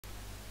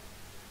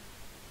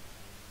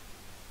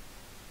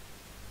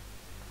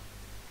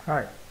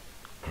Hi,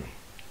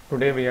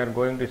 today we are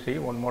going to see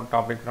one more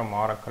topic from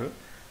Oracle,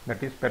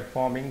 that is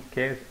performing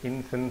case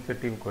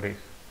insensitive queries.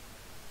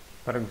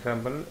 For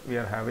example, we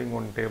are having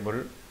one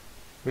table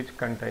which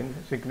contains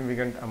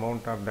significant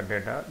amount of the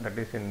data that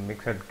is in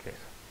mixed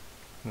case.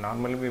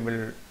 Normally we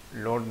will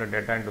load the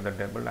data into the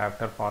table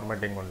after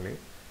formatting only,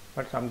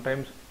 but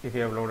sometimes if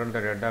you have loaded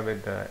the data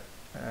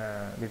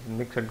with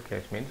mixed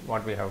case, means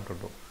what we have to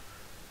do.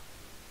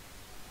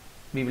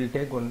 We will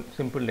take one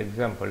simple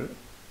example,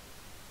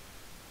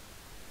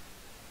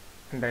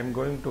 and I am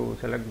going to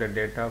select the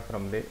data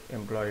from the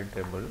employee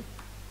table.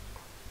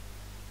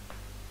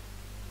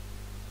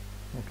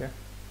 Okay,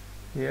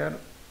 here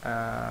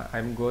I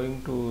am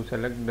going to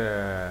select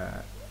the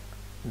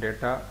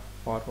data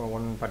for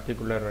one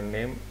particular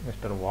name,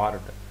 Mr. Ward,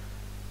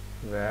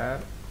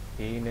 where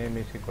name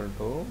is equal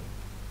to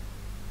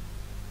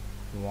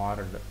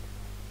Ward.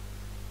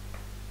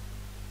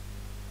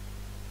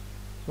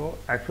 So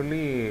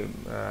actually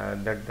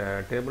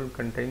that table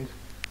contains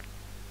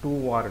two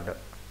Ward,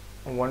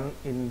 one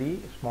in the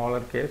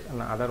smaller case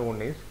and other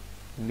one is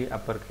in the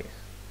uppercase.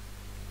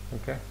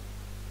 Okay,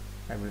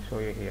 I will show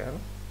you here.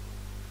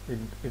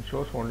 It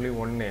shows only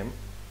one name,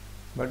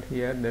 but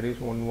here there is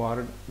one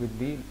word with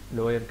the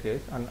lower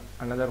case and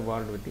another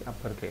word with the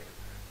uppercase.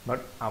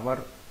 But our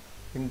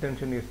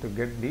intention is to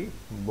get the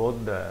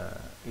both the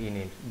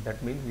names.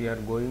 That means we are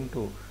going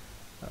to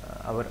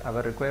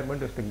our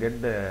requirement is to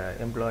get the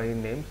employee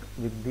names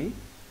with the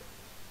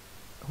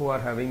who are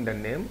having the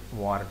name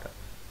Ward.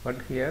 But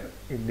here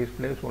it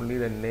displays only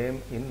the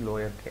name in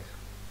lower case.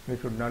 It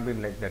should not be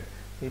like that.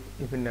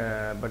 If in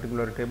a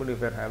particular table,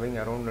 if you are having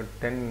around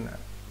 10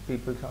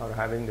 people are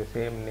having the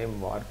same name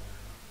Ward,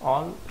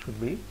 all should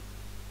be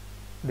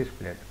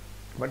displayed.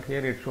 But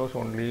here it shows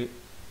only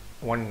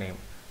one name.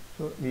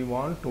 So we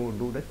want to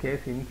do the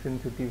case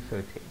insensitive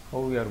searching. How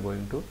we are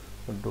going to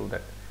do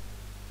that?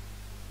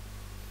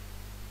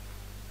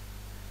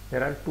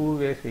 There are two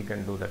ways we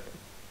can do that.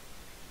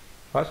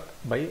 First,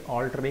 by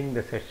altering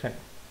the session,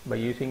 by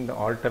using the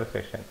alter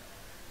session.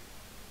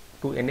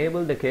 To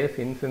enable the case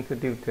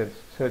insensitive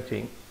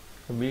searching,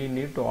 we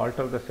need to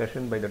alter the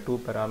session by the two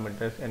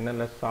parameters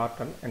NLS sort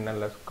and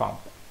NLS comp.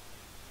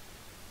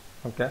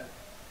 Okay,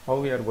 how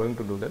we are going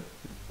to do that,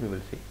 we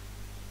will see.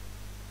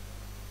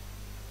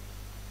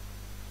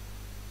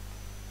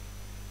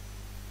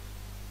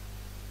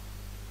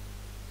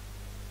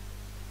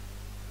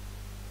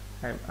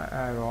 I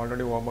have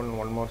already opened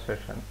one more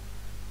session.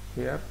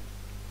 Here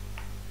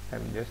I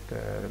am just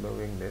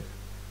removing this.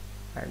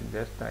 I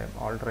am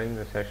altering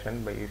the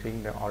session by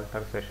using the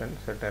alter session.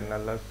 Set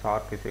NLS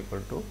sort is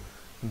equal to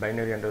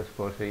binary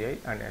underscore CI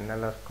and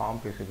NLS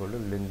comp is equal to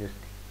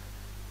linguistic.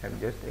 I am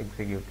just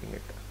executing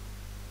it.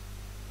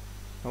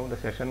 Now the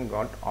session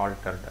got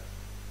altered.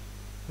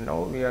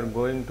 Now we are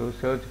going to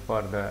search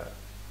for the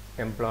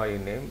employee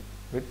name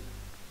with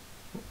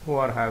who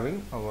are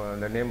having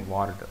the name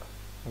Ward.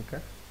 Okay,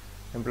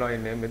 employee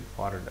name with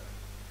Ward.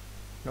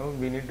 Now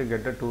we need to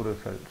get the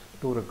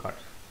two records.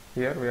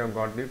 Here we have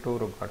got the two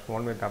records,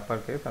 one with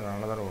uppercase and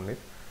another one is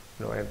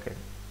lower case.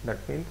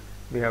 That means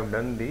we have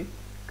done the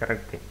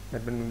correct thing.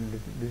 That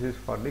means this is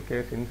for the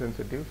case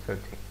insensitive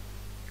searching.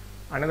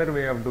 Another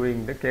way of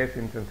doing the case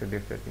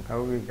insensitive searching,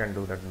 how we can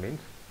do that means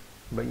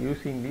by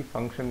using the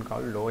function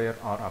called lower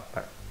or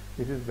upper.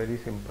 This is very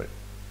simple.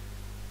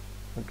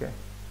 Okay,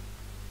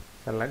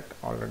 select,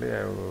 already I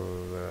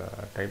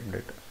have typed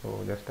it,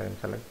 so just I am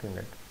selecting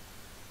it.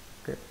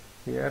 Okay,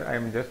 here I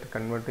am just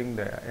converting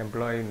the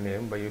employee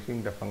name by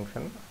using the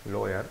function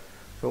lower.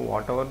 So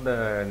whatever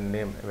the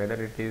name, whether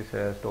it is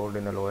stored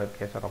in the lower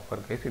case or upper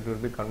case, it will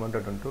be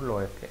converted into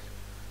lower case.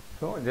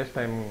 So just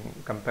I am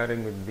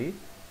comparing with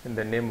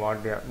the name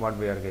what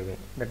we are giving,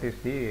 that is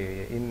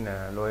the in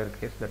lower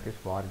case, that is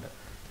Ward.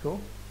 So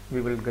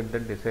we will get the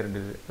desired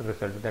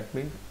result. That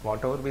means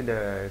whatever be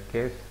the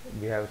case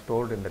we have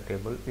stored in the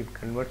table, it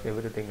converts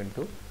everything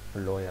into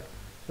lower.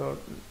 So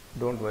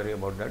don't worry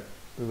about that,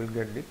 we will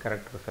get the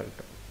correct result.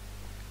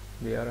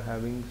 We are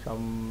having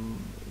some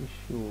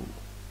issue.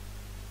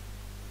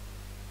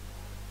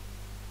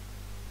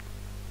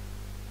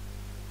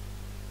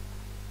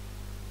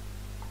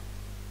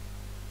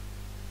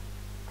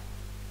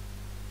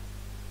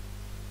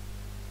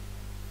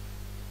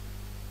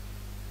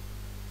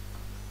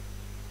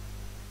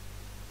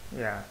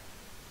 Yeah,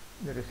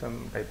 there is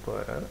some typo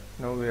error.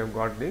 Now we have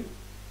got the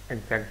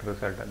exact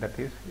result, that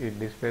is it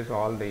displays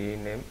all the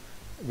name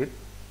with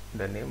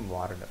the name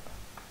Ward.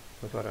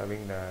 Those are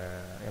having the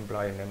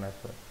employee name as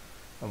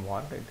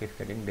Ward, it is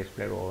getting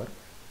displayed over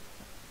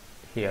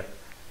here.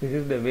 This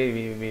is the way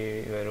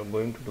we are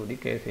going to do the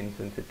case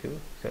insensitive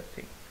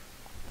searching.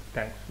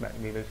 Thanks. Bye.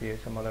 We will see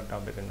some other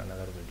topic in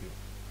another video.